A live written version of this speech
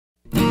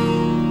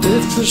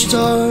If the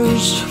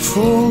stars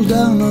fall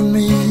down on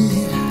me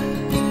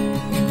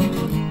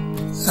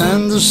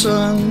and the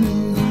sun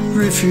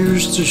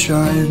refuse to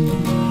shine,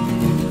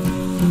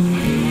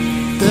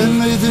 then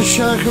may the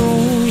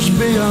shackles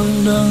be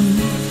undone.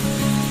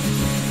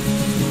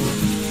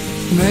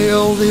 May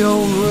all the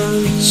old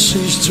words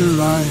cease to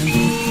rhyme.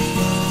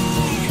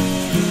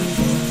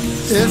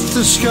 If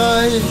the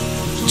sky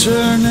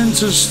turn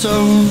into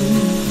stone,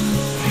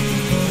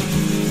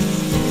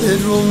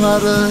 it will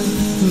matter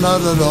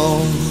not at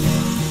all,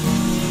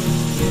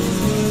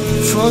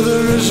 for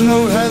there is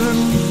no heaven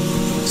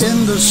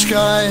in the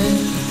sky.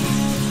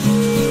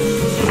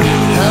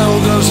 Hell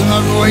does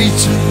not wait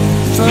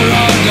for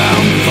our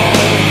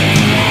downfall.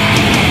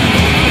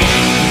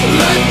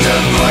 Let the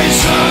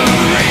voice of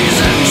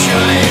reason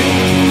shine.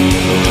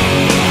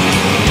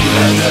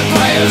 Let the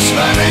pious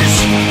vanish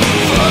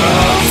for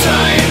all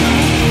time.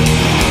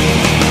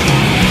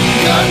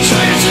 God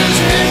traces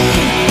hidden,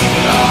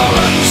 all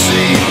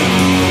unseen.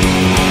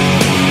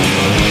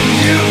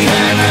 You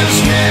can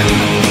ask him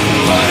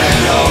what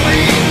it all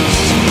means.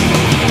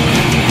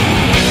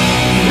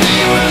 He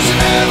was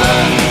never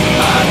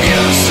on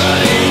your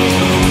side.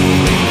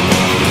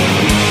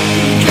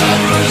 God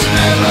was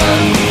never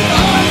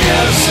on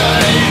your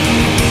side.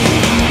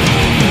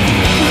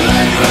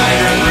 Let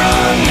right and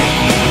wrong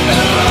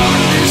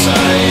alone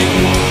decide.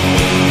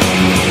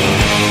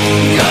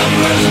 God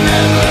was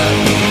never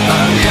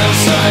on your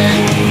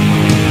side.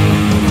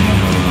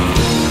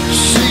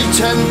 See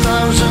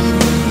 10,000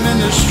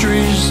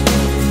 ministries,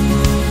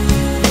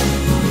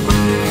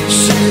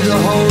 see the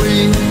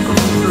holy,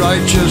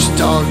 righteous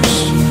dogs.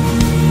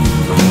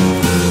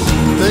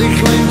 They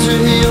claim to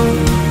heal,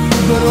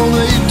 but all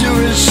they do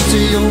is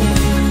steal,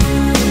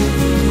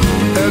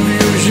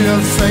 abuse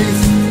your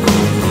faith,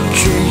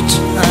 cheat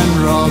and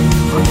rob.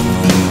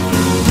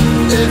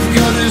 If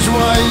God is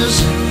wise,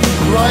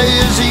 why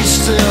is he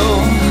still,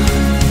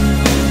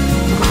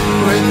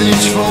 when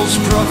these false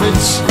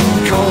prophets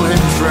call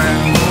him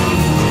friend?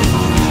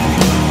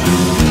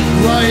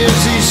 Why is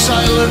he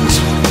silent?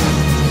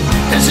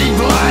 Is he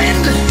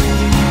blind?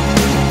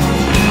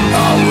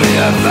 Are we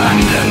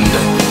abandoned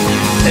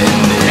in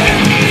the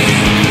end?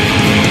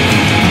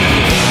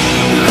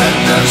 Let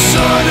the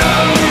sword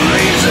of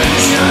reason